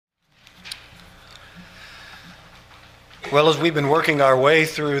Well, as we've been working our way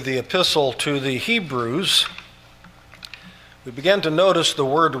through the epistle to the Hebrews, we began to notice the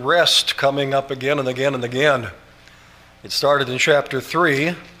word rest coming up again and again and again. It started in chapter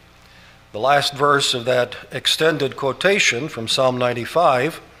 3, the last verse of that extended quotation from Psalm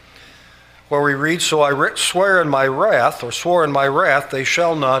 95, where we read, "So I swear in my wrath, or swore in my wrath, they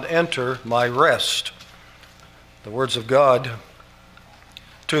shall not enter my rest." The words of God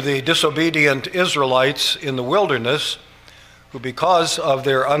to the disobedient Israelites in the wilderness, who because of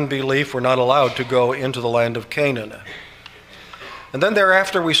their unbelief were not allowed to go into the land of Canaan. And then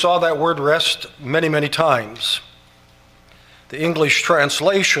thereafter we saw that word rest many, many times. The English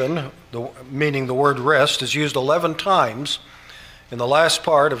translation, meaning the word rest, is used 11 times in the last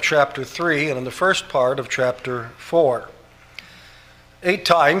part of chapter 3 and in the first part of chapter 4. 8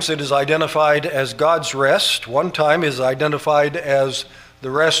 times it is identified as God's rest. 1 time is identified as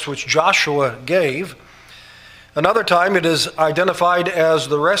the rest which Joshua gave. Another time it is identified as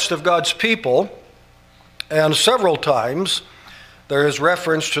the rest of God's people, and several times there is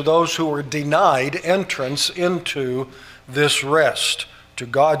reference to those who were denied entrance into this rest, to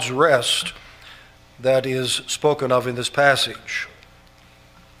God's rest that is spoken of in this passage.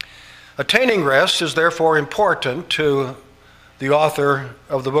 Attaining rest is therefore important to the author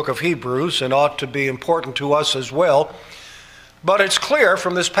of the book of Hebrews and ought to be important to us as well. But it's clear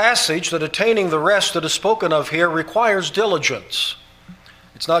from this passage that attaining the rest that is spoken of here requires diligence.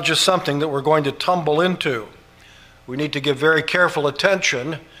 It's not just something that we're going to tumble into. We need to give very careful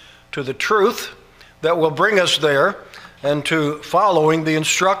attention to the truth that will bring us there and to following the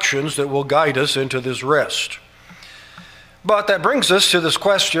instructions that will guide us into this rest. But that brings us to this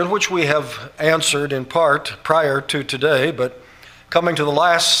question, which we have answered in part prior to today, but coming to the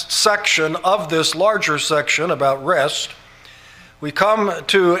last section of this larger section about rest, we come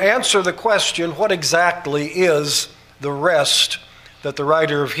to answer the question, what exactly is the rest that the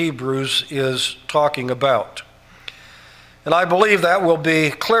writer of Hebrews is talking about? And I believe that will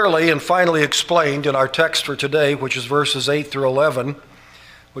be clearly and finally explained in our text for today, which is verses 8 through 11,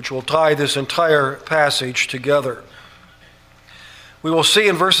 which will tie this entire passage together. We will see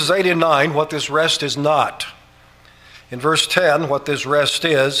in verses 8 and 9 what this rest is not. In verse 10, what this rest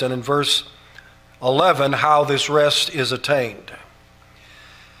is, and in verse 11, how this rest is attained.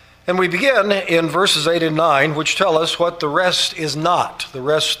 And we begin in verses 8 and 9, which tell us what the rest is not, the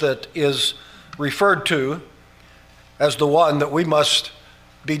rest that is referred to as the one that we must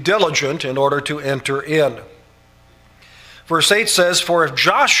be diligent in order to enter in. Verse 8 says, "For if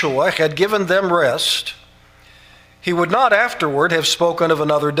Joshua had given them rest, he would not afterward have spoken of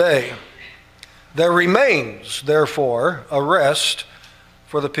another day. There remains, therefore, a rest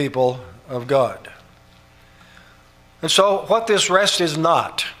for the people of God." And so what this rest is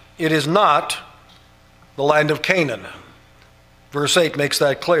not, it is not the land of Canaan. Verse 8 makes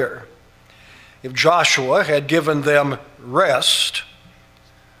that clear. If Joshua had given them rest,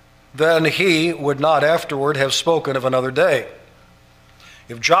 then he would not afterward have spoken of another day.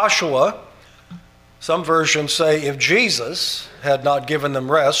 If Joshua, some versions say if Jesus had not given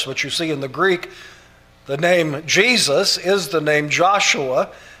them rest, but you see in the Greek, the name Jesus is the name Joshua,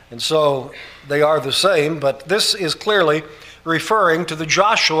 and so they are the same, but this is clearly referring to the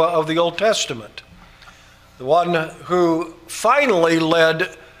Joshua of the Old Testament, the one who finally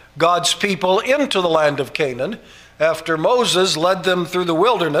led God's people into the land of Canaan after Moses led them through the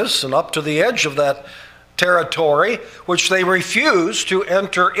wilderness and up to the edge of that territory, which they refused to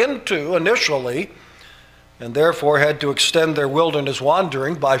enter into initially, and therefore had to extend their wilderness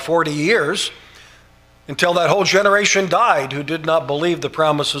wandering by 40 years until that whole generation died who did not believe the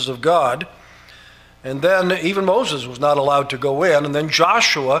promises of God. And then even Moses was not allowed to go in. And then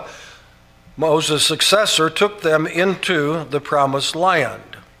Joshua, Moses' successor, took them into the promised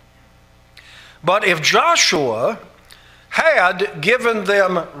land. But if Joshua had given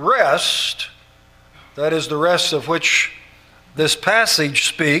them rest, that is the rest of which this passage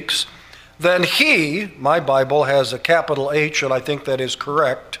speaks, then he, my Bible has a capital H, and I think that is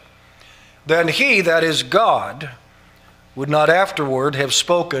correct, then he, that is God, would not afterward have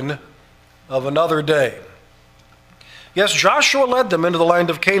spoken of another day. Yes, Joshua led them into the land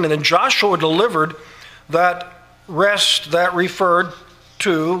of Canaan, and Joshua delivered that rest that referred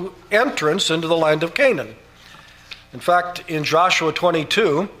to entrance into the land of Canaan. In fact, in Joshua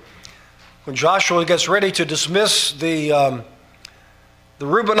 22, when Joshua gets ready to dismiss the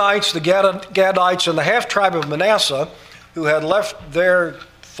Reubenites, the Gadites, and the half-tribe of Manasseh, who had left their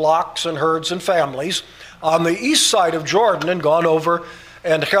flocks and herds and families on the east side of Jordan and gone over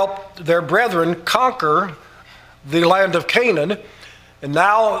and helped their brethren conquer the land of Canaan. And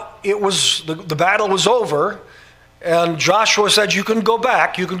now the battle was over, And Joshua said, you can go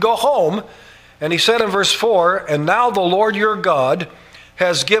back, you can go home. And he said in verse 4, and now the Lord your God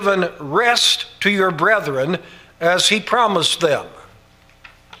has given rest to your brethren as he promised them.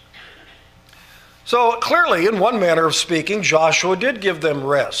 So clearly, in one manner of speaking, Joshua did give them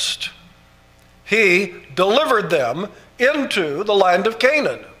rest. He delivered them into the land of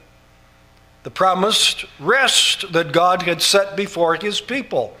Canaan, the promised rest that God had set before his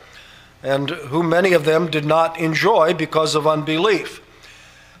people, and who many of them did not enjoy because of unbelief.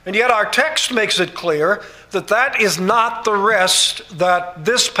 And yet our text makes it clear that that is not the rest that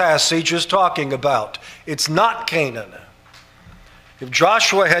this passage is talking about. It's not Canaan. If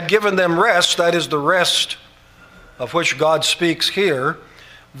Joshua had given them rest, that is the rest of which God speaks here,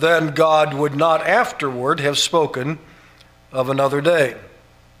 then God would not afterward have spoken of another day.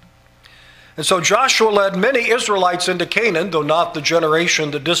 And so Joshua led many Israelites into Canaan, though not the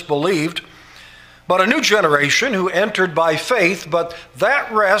generation that disbelieved, but a new generation who entered by faith. But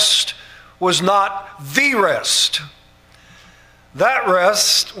that rest was not the rest. That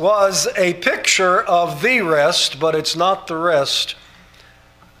rest was a picture of the rest, but it's not the rest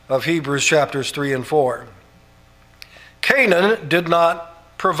of Hebrews chapters 3 and 4. Canaan did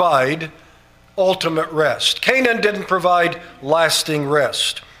not provide ultimate rest. Canaan didn't provide lasting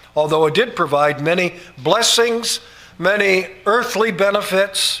rest, although it did provide many blessings, many earthly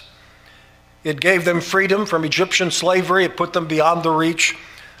benefits. It gave them freedom from Egyptian slavery. It put them beyond the reach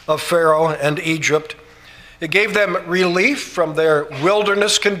of Pharaoh and Egypt. It gave them relief from their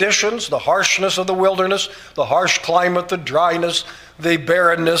wilderness conditions, the harshness of the wilderness, the harsh climate, the dryness, the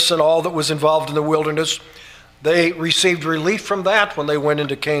barrenness, and all that was involved in the wilderness. They received relief from that when they went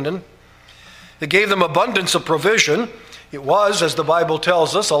into Canaan. It gave them abundance of provision. It was, as the Bible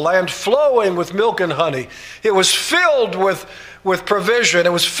tells us, a land flowing with milk and honey. It was filled with provision.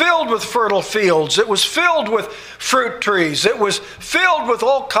 It was filled with fertile fields. It was filled with fruit trees. It was filled with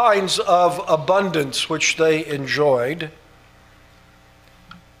all kinds of abundance which they enjoyed.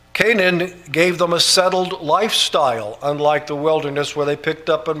 Canaan gave them a settled lifestyle, unlike the wilderness where they picked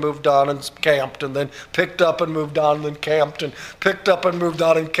up and moved on and camped, and then picked up and moved on and camped, and picked up and moved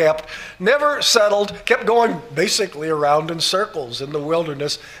on and camped. Never settled, kept going basically around in circles in the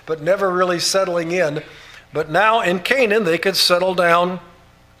wilderness, but never really settling in. But now in Canaan, they could settle down.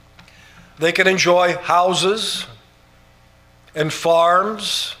 They could enjoy houses and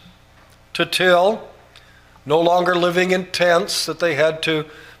farms to till, no longer living in tents that they had to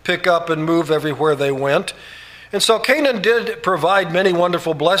pick up and move everywhere they went. And so Canaan did provide many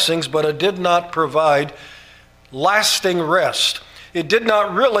wonderful blessings, but it did not provide lasting rest. It did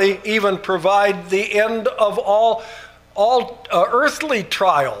not really even provide the end of all earthly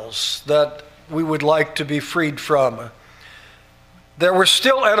trials that we would like to be freed from. There were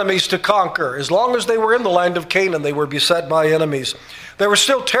still enemies to conquer. As long as they were in the land of Canaan, they were beset by enemies. There were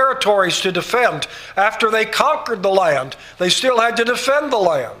still territories to defend. After they conquered the land, they still had to defend the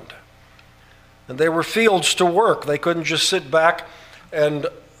land. And there were fields to work. They couldn't just sit back and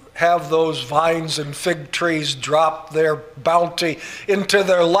have those vines and fig trees drop their bounty into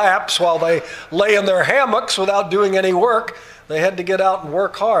their laps while they lay in their hammocks without doing any work. They had to get out and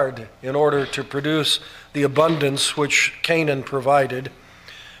work hard in order to produce the abundance which Canaan provided.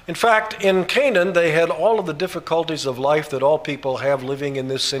 In fact, in Canaan, they had all of the difficulties of life that all people have living in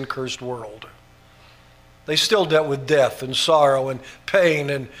this sin-cursed world. They still dealt with death and sorrow and pain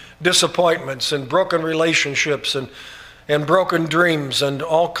and disappointments and broken relationships and broken dreams and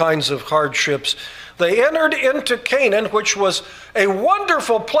all kinds of hardships. They entered into Canaan, which was a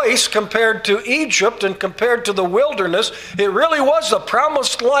wonderful place compared to Egypt and compared to the wilderness. It really was a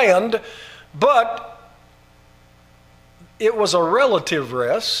promised land, but it was a relative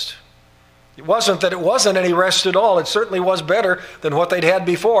rest. It wasn't that it wasn't any rest at all. It certainly was better than what they'd had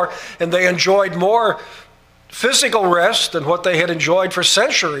before, and they enjoyed more physical rest than what they had enjoyed for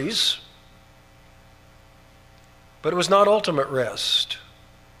centuries. But it was not ultimate rest.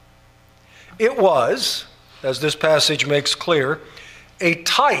 It was, as this passage makes clear, a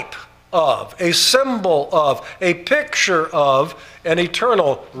type of, a symbol of, a picture of an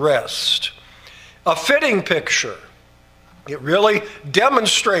eternal rest. A fitting picture. It really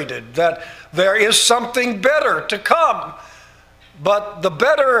demonstrated that there is something better to come. But the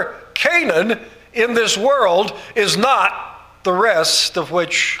better Canaan in this world is not the rest of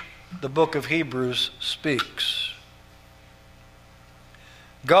which the book of Hebrews speaks.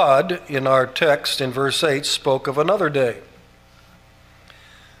 God, in our text in verse 8, spoke of another day.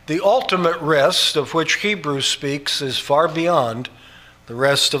 The ultimate rest of which Hebrews speaks is far beyond the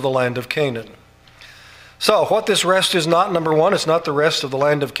rest of the land of Canaan. So, what this rest is not, number one, it's not the rest of the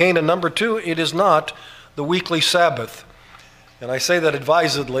land of Canaan. Number two, it is not the the weekly Sabbath. And I say that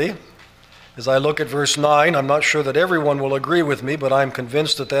advisedly as I look at verse 9. I'm not sure that everyone will agree with me, but I'm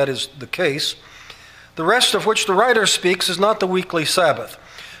convinced that that is the case. The rest of which the writer speaks is not the weekly Sabbath.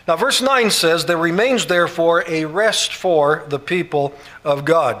 Now, verse 9 says, "There remains therefore a rest for the people of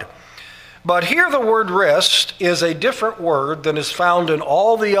God." But here the word rest is a different word than is found in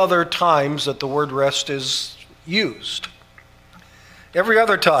all the other times that the word rest is used. Every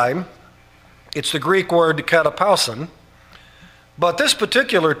other time, it's the Greek word katapausin, but this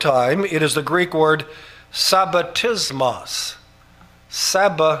particular time, it is the Greek word sabbatismos.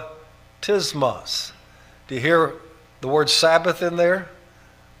 Sabbatismos. Do you hear the word Sabbath in there?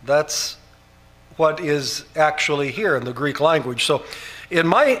 That's what is actually here in the Greek language. So in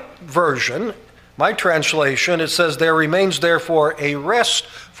my version, my translation, it says, "There remains therefore a rest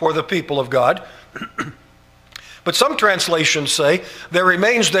for the people of God." But some translations say, "There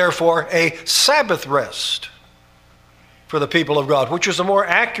remains therefore a Sabbath rest for the people of God," which is a more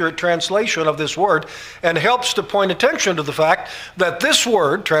accurate translation of this word and helps to point attention to the fact that this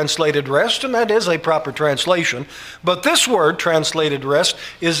word, translated rest, and that is a proper translation, but this word, translated rest,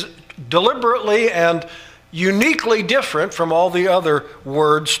 is deliberately and uniquely different from all the other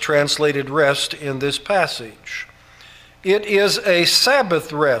words translated rest in this passage. It is a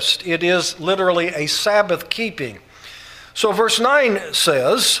Sabbath rest. It is literally a Sabbath keeping. So verse 9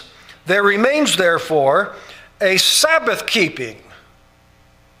 says, "There remains therefore a Sabbath keeping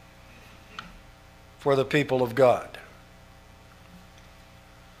for the people of God."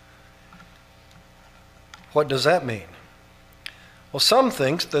 What does that mean? Well, some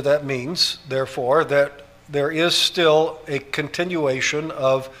think that that means, therefore, that there is still a continuation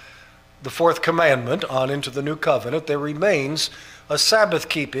of the fourth commandment on into the new covenant. There remains a Sabbath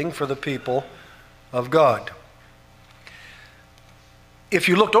keeping for the people of God. If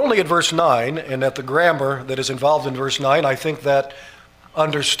you looked only at verse 9 and at the grammar that is involved in verse 9, I think that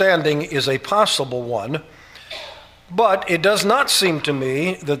understanding is a possible one. But it does not seem to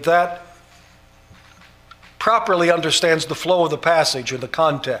me that that properly understands the flow of the passage and the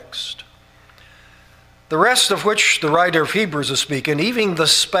context. The rest of which the writer of Hebrews is speaking, even the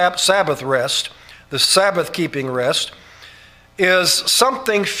Sabbath rest, the Sabbath-keeping rest, is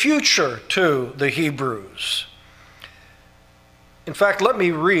something future to the Hebrews. In fact, let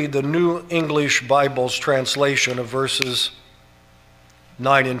me read the New English Bible's translation of verses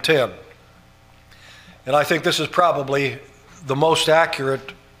 9 and 10. And I think this is probably the most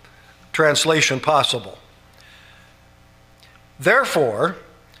accurate translation possible. "Therefore,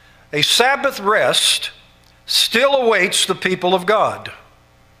 a Sabbath rest still awaits the people of God.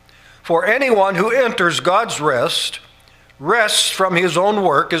 For anyone who enters God's rest rests from his own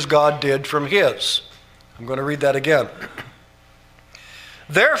work as God did from his." I'm going to read that again.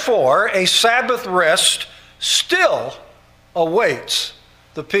 "Therefore, a Sabbath rest still awaits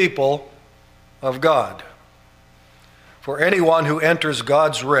the people of God. For anyone who enters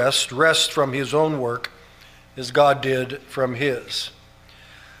God's rest rests from his own work as God did from his."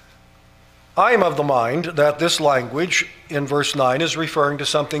 I am of the mind that this language in verse 9 is referring to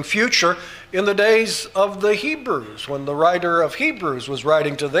something future in the days of the Hebrews, when the writer of Hebrews was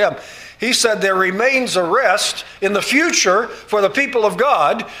writing to them. He said there remains a rest in the future for the people of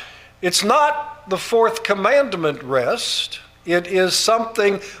God. It's not the fourth commandment rest. It is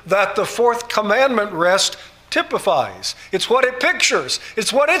something that the fourth commandment rest typifies. It's what it pictures.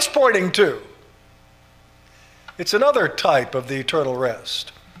 It's what it's pointing to. It's another type of the eternal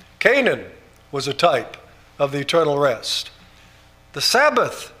rest. Canaan was a type of the eternal rest. The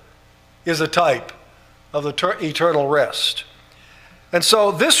Sabbath is a type of the eternal rest. And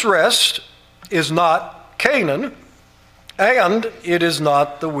so this rest is not Canaan, and it is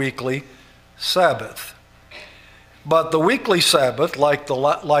not the weekly Sabbath. But the weekly Sabbath, like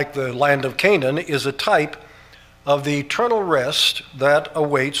the land of Canaan, is a type of the eternal rest that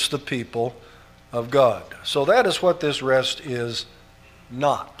awaits the people of God. So that is what this rest is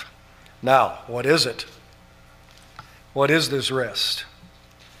not. Now, what is it? What is this rest?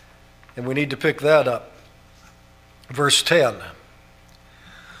 And we need to pick that up. Verse 10.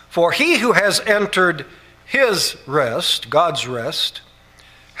 "For he who has entered his rest," God's rest,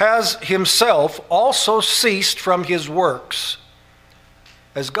 "has himself also ceased from his works,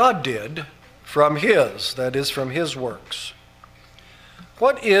 as God did from his," that is, from his works.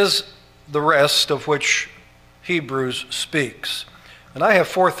 What is the rest of which Hebrews speaks? And I have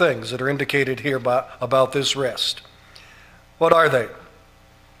four things that are indicated here about this rest. What are they?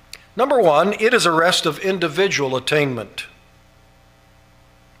 Number one, it is a rest of individual attainment.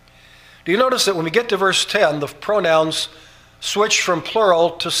 Do you notice that when we get to verse 10, the pronouns switch from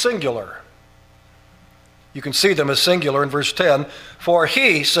plural to singular? You can see them as singular in verse 10. For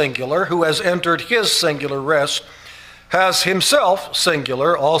he, singular, who has entered his singular rest, has himself,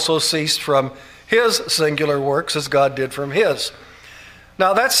 singular, also ceased from his singular works as God did from his.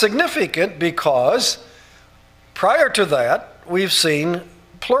 Now that's significant because prior to that, we've seen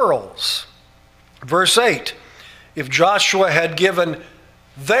plurals. Verse 8, if Joshua had given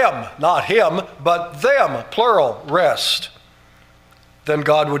them, not him, but them, plural, rest, then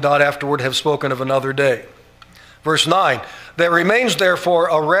God would not afterward have spoken of another day. Verse 9, there remains therefore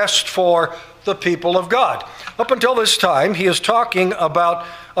a rest for the people of God. Up until this time, he is talking about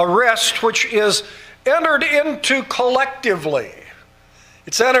a rest which is entered into collectively.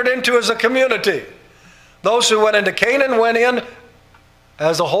 It's entered into as a community. Those who went into Canaan went in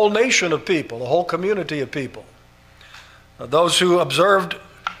as a whole nation of people, a whole community of people. Those who observed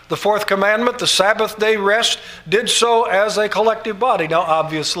the fourth commandment, the Sabbath day rest, did so as a collective body. Now,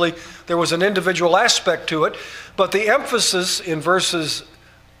 obviously, there was an individual aspect to it, but the emphasis in verses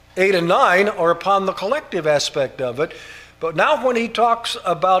 8 and 9 are upon the collective aspect of it. But now when he talks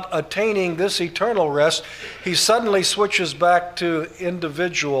about attaining this eternal rest, he suddenly switches back to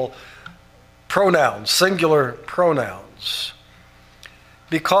individual pronouns, singular pronouns.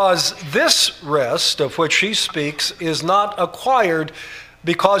 Because this rest of which he speaks is not acquired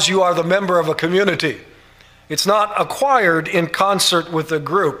because you are the member of a community. It's not acquired in concert with a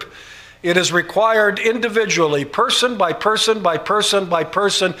group. It is required individually, person by person by person by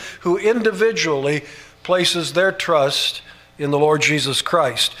person, who individually places their trust in the Lord Jesus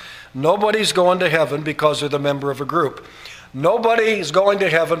Christ. Nobody's going to heaven because they're the member of a group. Nobody's going to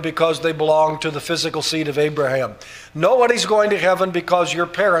heaven because they belong to the physical seed of Abraham. Nobody's going to heaven because your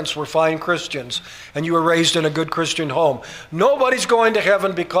parents were fine Christians and you were raised in a good Christian home. Nobody's going to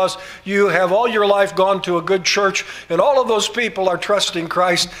heaven because you have all your life gone to a good church and all of those people are trusting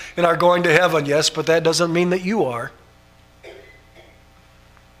Christ and are going to heaven. Yes, but that doesn't mean that you are.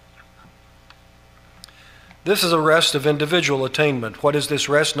 This is a rest of individual attainment. What is this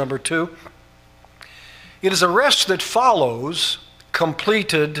rest? Number 2. It is a rest that follows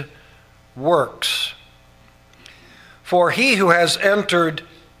completed works. For he who has entered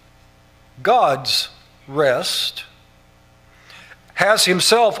God's rest has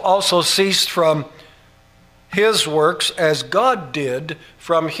himself also ceased from his works as God did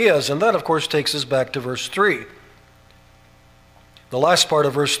from his. And that, of course, takes us back to verse 3. The last part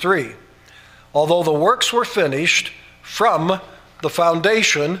of verse 3. Although the works were finished from the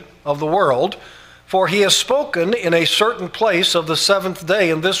foundation of the world, for he has spoken in a certain place of the seventh day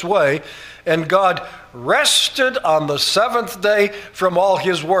in this way, and God rested on the seventh day from all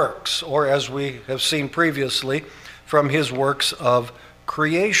his works, or as we have seen previously, from his works of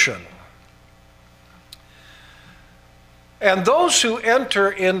creation. And those who enter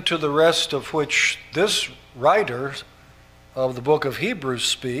into the rest of which this writer of the book of Hebrews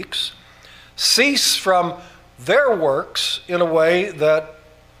speaks, cease from their works in a way that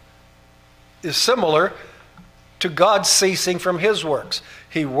is similar to God ceasing from his works.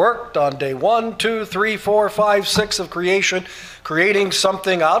 He worked on day 1, 2, 3, 4, 5, 6 of creation, creating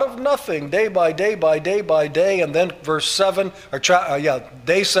something out of nothing, day by day by day by day, and then verse 7,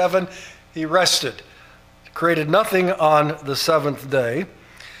 day 7, he rested. Created nothing on the seventh day.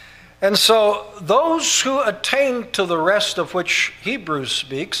 And so those who attain to the rest of which Hebrews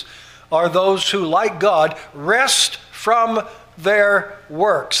speaks are those who, like God, rest from their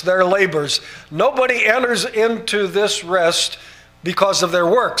works, their labors. Nobody enters into this rest because of their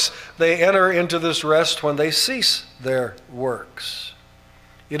works. They enter into this rest when they cease their works.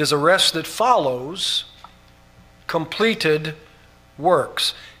 It is a rest that follows completed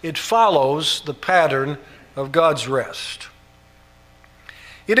works. It follows the pattern of God's rest.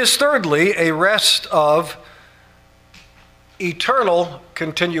 It is thirdly a rest of eternal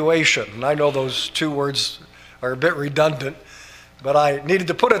continuation. And I know those two words are a bit redundant, but I needed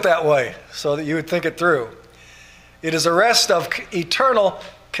to put it that way so that you would think it through. It is a rest of eternal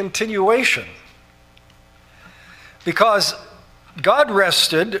continuation. Because God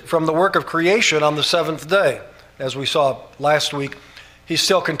rested from the work of creation on the seventh day. As we saw last week, he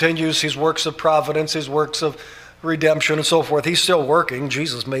still continues his works of providence, his works of redemption and so forth. He's still working.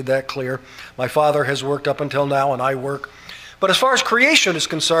 Jesus made that clear. My Father has worked up until now and I work. But as far as creation is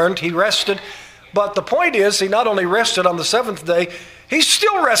concerned, he rested. But the point is, he not only rested on the seventh day, he's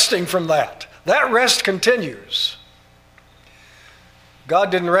still resting from that. That rest continues.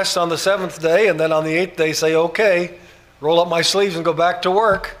 God didn't rest on the seventh day and then on the eighth day say, okay, roll up my sleeves and go back to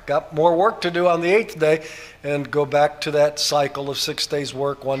work. Got more work to do on the eighth day, and go back to that cycle of 6 days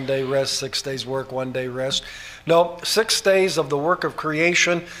work, 1 day rest, 6 days work, 1 day rest. No, 6 days of the work of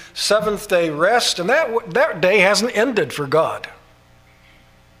creation, seventh day rest, and that day hasn't ended for God.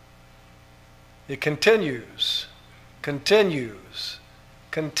 It continues, continues,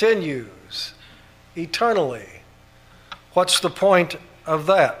 continues eternally. What's the point of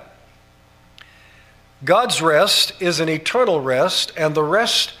that? God's rest is an eternal rest, and the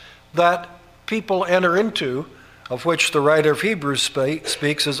rest that people enter into, of which the writer of Hebrews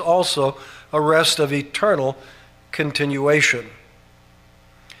speaks, is also a rest of eternal continuation.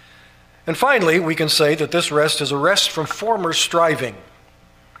 And finally, we can say that this rest is a rest from former striving.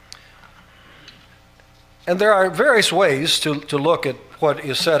 And there are various ways to look at what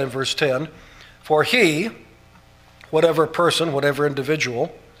is said in verse 10. For he, whatever person, whatever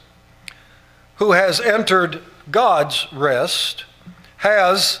individual, who has entered God's rest,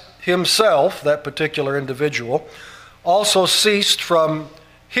 has himself, that particular individual, also ceased from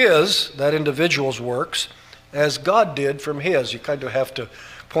his, that individual's works, as God did from his. You kind of have to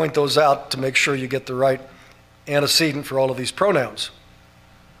point those out to make sure you get the right antecedent for all of these pronouns.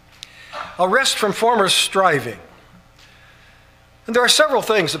 A rest from former striving. And there are several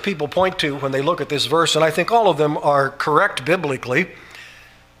things that people point to when they look at this verse, and I think all of them are correct biblically.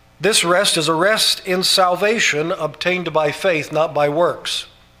 This rest is a rest in salvation obtained by faith, not by works.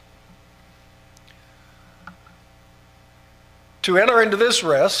 To enter into this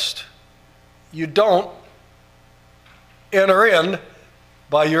rest, you don't enter in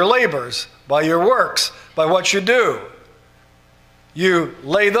by your labors, by your works, by what you do. You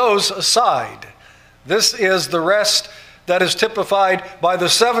lay those aside. This is the rest that is typified by the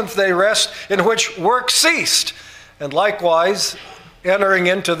seventh day rest in which work ceased. And likewise, entering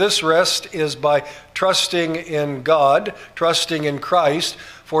into this rest is by trusting in God, trusting in Christ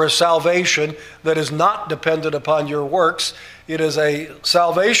for a salvation that is not dependent upon your works. It is a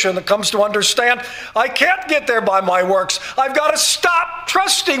salvation that comes to understand, I can't get there by my works. I've got to stop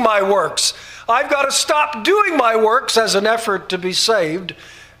trusting my works. I've got to stop doing my works as an effort to be saved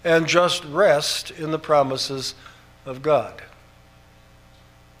and just rest in the promises of God.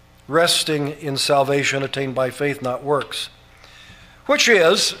 Resting in salvation attained by faith, not works. Which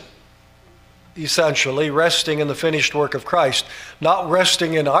is, essentially, resting in the finished work of Christ. Not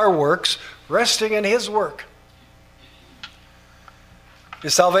resting in our works, resting in His work.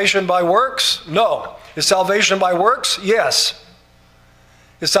 Is salvation by works? No. Is salvation by works? Yes.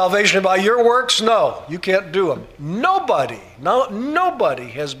 Is salvation by your works? No. You can't do them. Nobody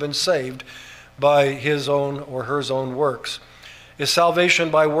has been saved by his own or her own works. Is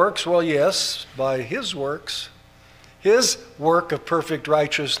salvation by works? Well, yes, by His works. His work of perfect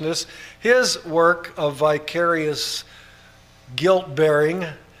righteousness, His work of vicarious guilt-bearing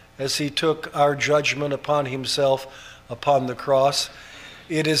as He took our judgment upon Himself upon the cross.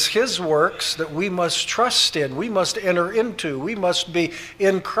 It is His works that we must trust in, we must enter into. We must be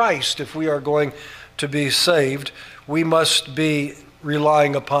in Christ if we are going to be saved. We must be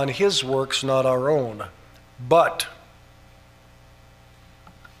relying upon His works, not our own. But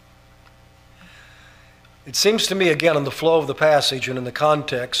it seems to me, again, in the flow of the passage and in the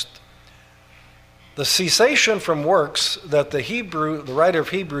context, the cessation from works that the writer of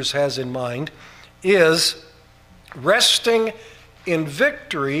Hebrews has in mind is resting in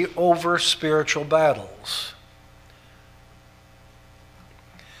victory over spiritual battles.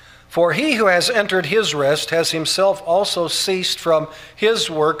 For he who has entered his rest has himself also ceased from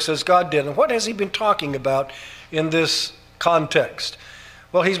his works as God did. And what has he been talking about in this context?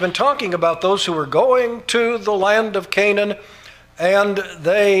 Well, he's been talking about those who were going to the land of Canaan and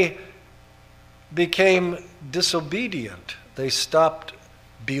they became disobedient. They stopped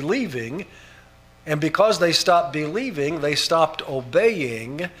believing. And because they stopped believing, they stopped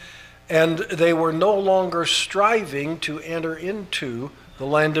obeying, and they were no longer striving to enter into the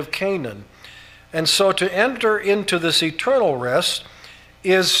land of Canaan. And so to enter into this eternal rest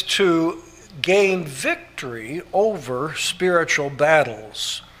is to gain victory over spiritual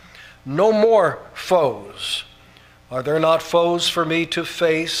battles. No more foes. Are there not foes for me to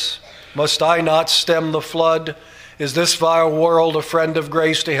face? Must I not stem the flood? Is this vile world a friend of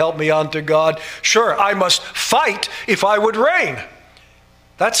grace to help me unto God? Sure, I must fight if I would reign.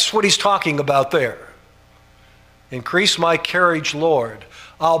 That's what he's talking about there. Increase my courage, Lord.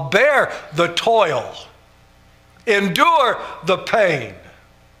 I'll bear the toil, endure the pain,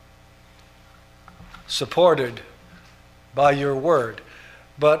 supported by your word.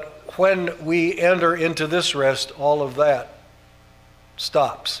 But when we enter into this rest, all of that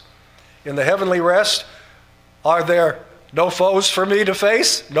stops. In the heavenly rest, are there no foes for me to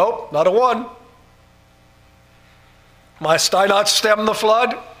face? Nope, not a one. Must I not stem the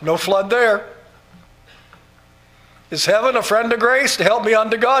flood? No flood there. Is heaven a friend of grace to help me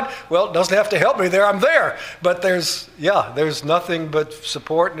unto God? Well, it doesn't have to help me there. I'm there. But there's nothing but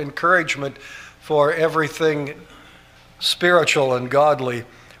support and encouragement for everything spiritual and godly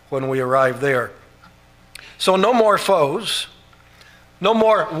when we arrive there. So no more foes, no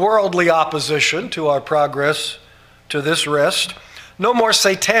more worldly opposition to our progress to this rest, no more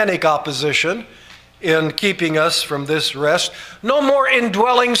satanic opposition in keeping us from this rest, no more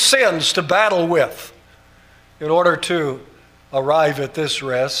indwelling sins to battle with in order to arrive at this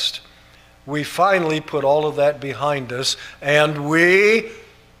rest. We finally put all of that behind us and we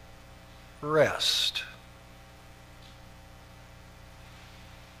rest.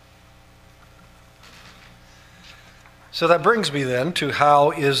 So that brings me then to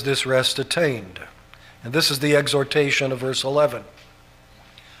how is this rest attained? And this is the exhortation of verse 11.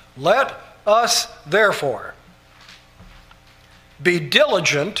 Let us therefore be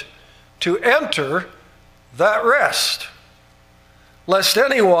diligent to enter that rest, lest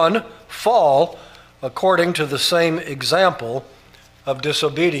anyone fall according to the same example of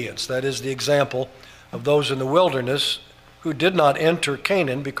disobedience. That is the example of those in the wilderness who did not enter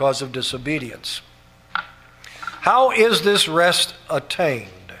Canaan because of disobedience. How is this rest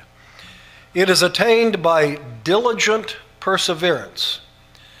attained? It is attained by diligent perseverance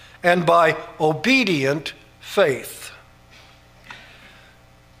and by obedient faith.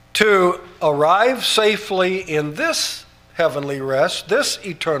 To arrive safely in this heavenly rest, this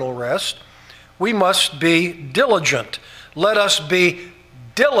eternal rest, we must be diligent. Let us be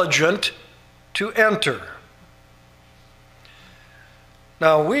diligent to enter.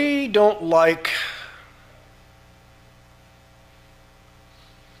 Now, we don't like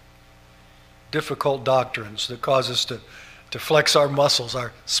difficult doctrines that cause us to flex our muscles,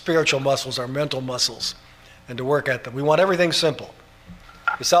 our spiritual muscles, our mental muscles, and to work at them. We want everything simple.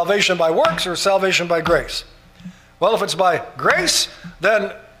 Is salvation by works or salvation by grace? Well, if it's by grace,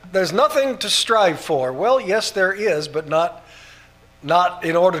 then there's nothing to strive for. Well, yes, there is, but not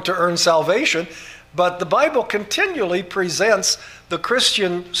in order to earn salvation. But the Bible continually presents the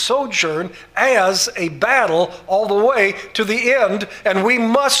Christian sojourn as a battle all the way to the end, and we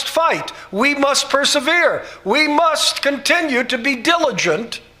must fight. We must persevere. We must continue to be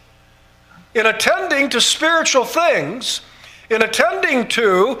diligent in attending to spiritual things, in attending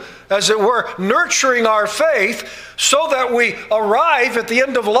to, as it were, nurturing our faith so that we arrive at the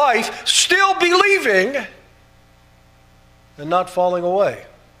end of life still believing and not falling away.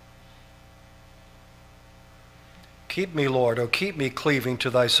 Keep me, Lord, oh, keep me cleaving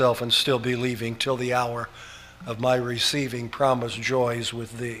to thyself and still believing till the hour of my receiving promised joys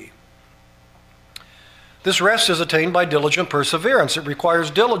with thee. This rest is attained by diligent perseverance. It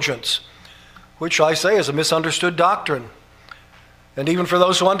requires diligence, which I say is a misunderstood doctrine. And even for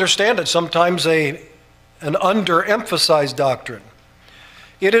those who understand it, sometimes an underemphasized doctrine.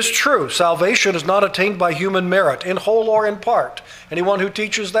 It is true, salvation is not attained by human merit, in whole or in part. Anyone who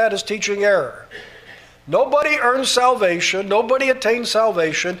teaches that is teaching error. Nobody earns salvation, nobody attains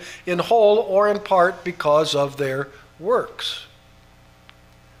salvation in whole or in part because of their works.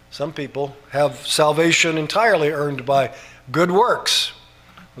 Some people have salvation entirely earned by good works.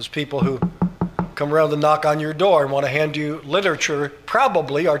 Those people who come around and knock on your door and want to hand you literature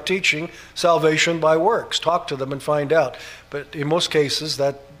probably are teaching salvation by works. Talk to them and find out. But in most cases,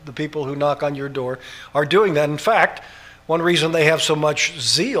 that the people who knock on your door are doing that. In fact, one reason they have so much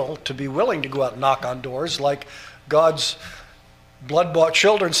zeal to be willing to go out and knock on doors, like God's blood-bought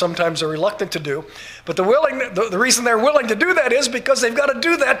children sometimes are reluctant to do, but the reason they're willing to do that is because they've got to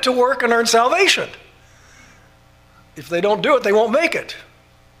do that to work and earn salvation. If they don't do it, they won't make it.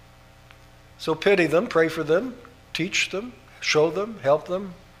 So pity them, pray for them, teach them, show them, help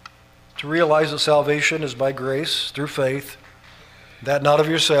them to realize that salvation is by grace through faith, that not of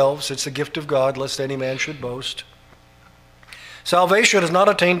yourselves, it's the gift of God, lest any man should boast. Salvation is not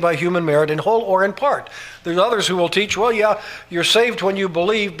attained by human merit in whole or in part. There's others who will teach, well, yeah, you're saved when you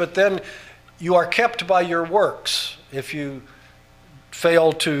believe, but then you are kept by your works. If you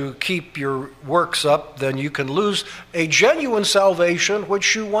fail to keep your works up, then you can lose a genuine salvation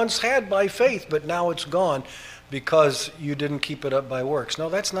which you once had by faith, but now it's gone because you didn't keep it up by works. No,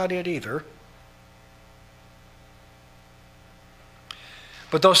 that's not it either.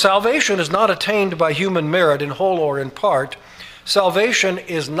 But though salvation is not attained by human merit in whole or in part, salvation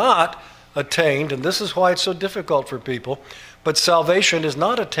is not attained, and this is why it's so difficult for people, but salvation is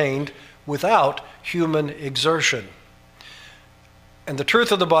not attained without human exertion. And the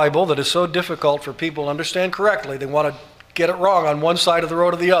truth of the Bible that is so difficult for people to understand correctly, they want to get it wrong on one side of the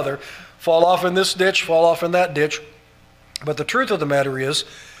road or the other, fall off in this ditch, fall off in that ditch. But the truth of the matter is,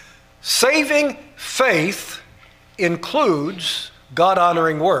 saving faith includes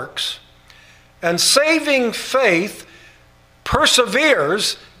God-honoring works, and saving faith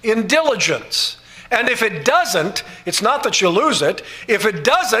perseveres in diligence. And if it doesn't, it's not that you lose it. If it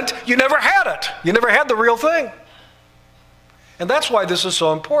doesn't, you never had it. You never had the real thing. And that's why this is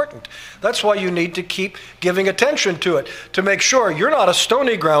so important. That's why you need to keep giving attention to it, to make sure you're not a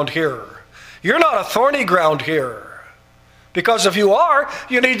stony ground hearer. You're not a thorny ground hearer. Because if you are,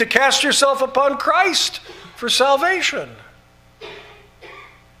 you need to cast yourself upon Christ for salvation.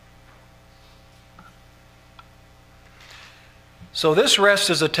 So this rest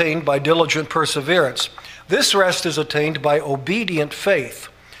is attained by diligent perseverance. This rest is attained by obedient faith,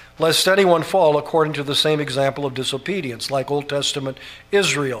 lest anyone fall according to the same example of disobedience, like Old Testament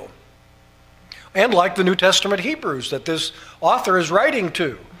Israel, and like the New Testament Hebrews that this author is writing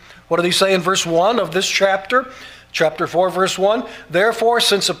to. What did he say in verse 1 of this chapter? Chapter 4, verse 1, "Therefore,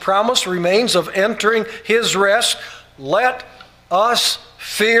 since a promise remains of entering his rest, let us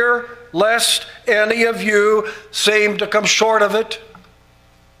fear lest any of you seem to come short of it."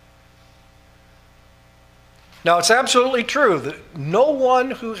 Now, it's absolutely true that no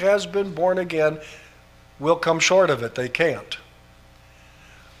one who has been born again will come short of it. They can't.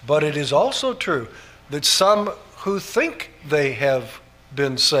 But it is also true that some who think they have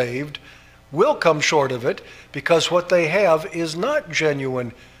been saved will come short of it, because what they have is not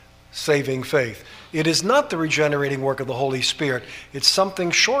genuine saving faith. It is not the regenerating work of the Holy Spirit. It's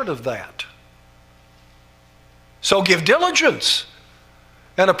something short of that. So give diligence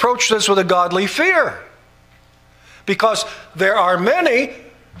and approach this with a godly fear, because there are many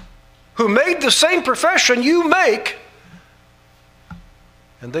who made the same profession you make,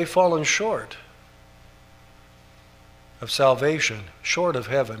 and they've fallen short of salvation, short of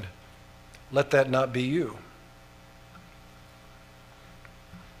heaven. Let that not be you.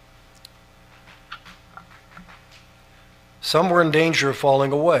 Some were in danger of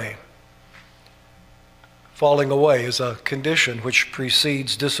falling away. Falling away is a condition which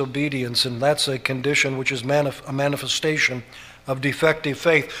precedes disobedience, and that's a condition which is a manifestation of defective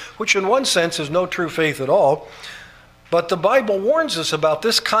faith, which in one sense is no true faith at all. But the Bible warns us about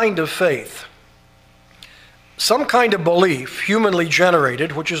this kind of faith. Some kind of belief, humanly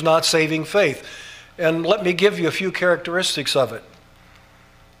generated, which is not saving faith. And let me give you a few characteristics of it.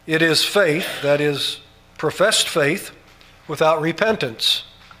 It is faith, that is, professed faith, without repentance.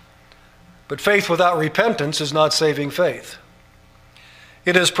 But faith without repentance is not saving faith.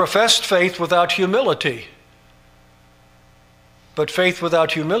 It is professed faith without humility. But faith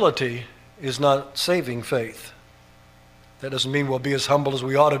without humility is not saving faith. That doesn't mean we'll be as humble as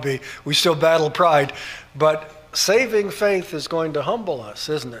we ought to be. We still battle pride. But saving faith is going to humble us,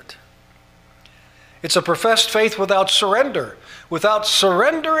 isn't it? It's a professed faith without surrender. Without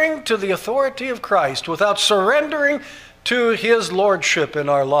surrendering to the authority of Christ. Without surrendering to his lordship in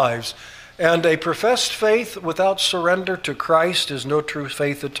our lives. And a professed faith without surrender to Christ is no true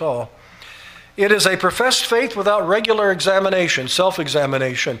faith at all. It is a professed faith without regular examination,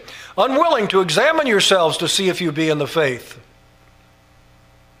 self-examination, unwilling to examine yourselves to see if you be in the faith,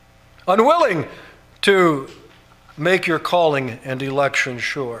 unwilling to make your calling and election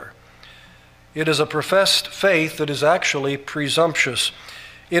sure. It is a professed faith that is actually presumptuous.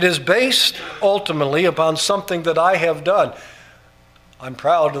 It is based ultimately upon something that I have done. I'm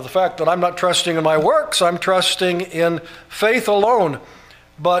proud of the fact that I'm not trusting in my works, I'm trusting in faith alone.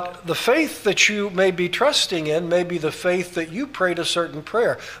 But the faith that you may be trusting in may be the faith that you prayed a certain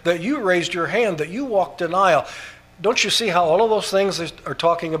prayer, that you raised your hand, that you walked an aisle. Don't you see how all of those things are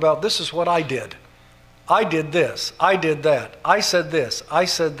talking about, this is what I did. I did this, I did that, I said this, I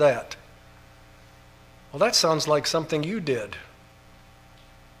said that. Well, that sounds like something you did.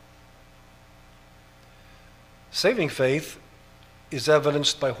 Saving faith is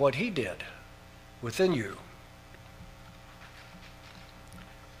evidenced by what he did within you.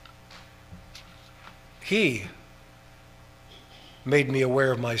 He made me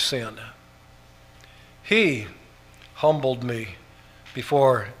aware of my sin. He humbled me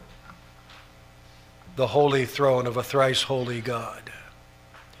before the holy throne of a thrice holy God.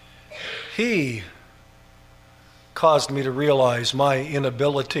 He caused me to realize my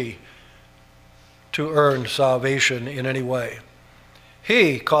inability to earn salvation in any way.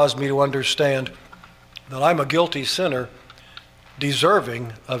 He caused me to understand that I'm a guilty sinner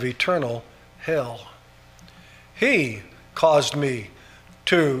deserving of eternal hell. He caused me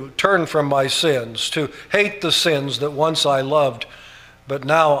to turn from my sins, to hate the sins that once I loved, but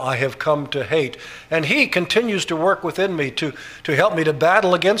now I have come to hate. And he continues to work within me to help me to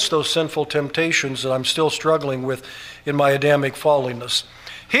battle against those sinful temptations that I'm still struggling with in my Adamic fallenness.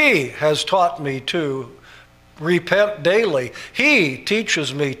 He has taught me to repent daily. He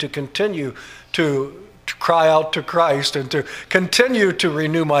teaches me to continue to cry out to Christ and to continue to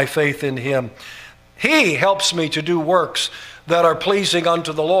renew my faith in Him. He helps me to do works that are pleasing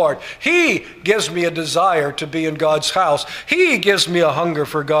unto the Lord. He gives me a desire to be in God's house. He gives me a hunger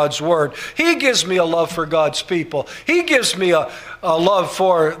for God's word. He gives me a love for God's people. He gives me a love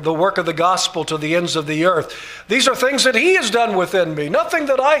for the work of the gospel to the ends of the earth. These are things that He has done within me. Nothing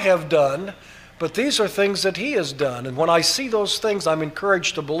that I have done, but these are things that He has done. And when I see those things, I'm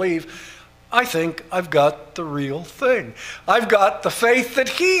encouraged to believe, I think I've got the real thing. I've got the faith that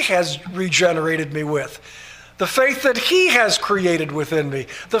He has regenerated me with. The faith that He has created within me.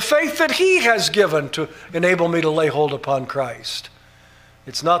 The faith that He has given to enable me to lay hold upon Christ.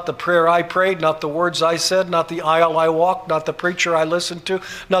 It's not the prayer I prayed, not the words I said, not the aisle I walked, not the preacher I listened to,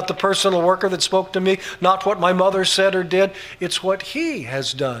 not the personal worker that spoke to me, not what my mother said or did. It's what He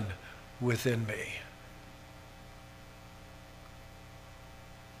has done within me.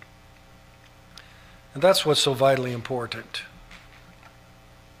 And that's what's so vitally important.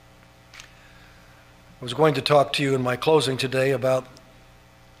 I was going to talk to you in my closing today about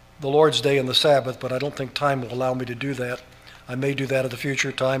the Lord's Day and the Sabbath, but I don't think time will allow me to do that. I may do that at a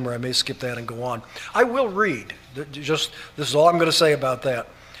future time, or I may skip that and go on. I will read. This is all I'm going to say about that.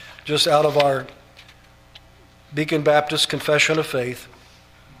 Just out of our Beacon Baptist Confession of Faith.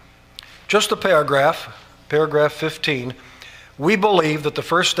 Just a paragraph 15. We believe that the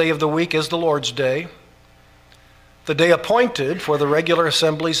first day of the week is the Lord's Day, the day appointed for the regular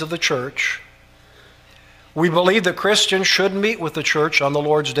assemblies of the church. We believe that Christians should meet with the church on the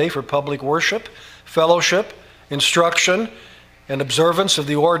Lord's Day for public worship, fellowship, instruction, and observance of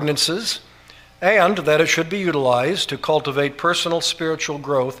the ordinances, and that it should be utilized to cultivate personal spiritual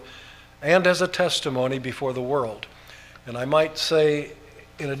growth and as a testimony before the world. And I might say,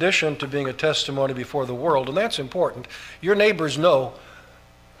 in addition to being a testimony before the world, and that's important, your neighbors know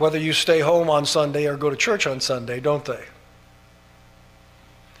whether you stay home on Sunday or go to church on Sunday, don't they?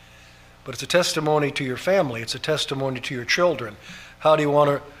 But it's a testimony to your family. It's a testimony to your children. How are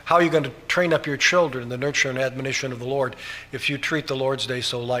you going to train up your children in the nurture and admonition of the Lord if you treat the Lord's Day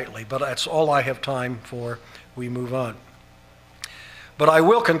so lightly? But that's all I have time for. We move on. But I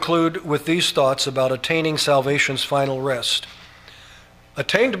will conclude with these thoughts about attaining salvation's final rest.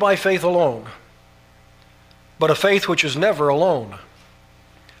 Attained by faith alone, but a faith which is never alone.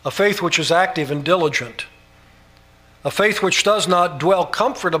 A faith which is active and diligent. A faith which does not dwell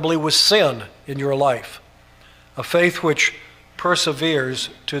comfortably with sin in your life. A faith which perseveres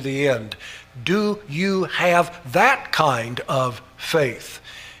to the end. Do you have that kind of faith?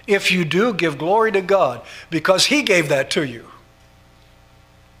 If you do, give glory to God, because He gave that to you.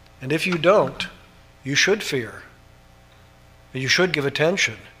 And if you don't, you should fear. You should give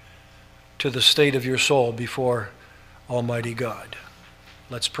attention to the state of your soul before Almighty God.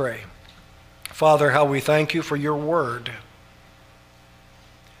 Let's pray. Father, how we thank You for Your word,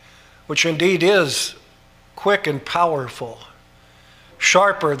 which indeed is quick and powerful,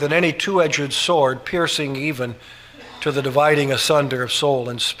 sharper than any two-edged sword, piercing even to the dividing asunder of soul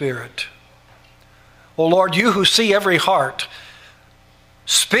and spirit. O Lord, You who see every heart,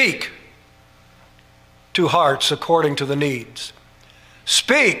 speak to hearts according to the needs.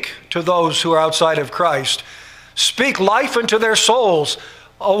 Speak to those who are outside of Christ. Speak life into their souls.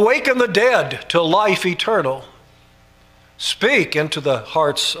 Awaken the dead to life eternal. Speak into the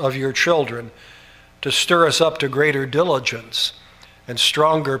hearts of Your children to stir us up to greater diligence and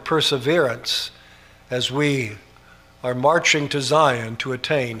stronger perseverance as we are marching to Zion to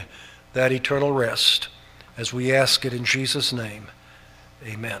attain that eternal rest. As we ask it in Jesus' name,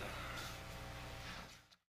 amen.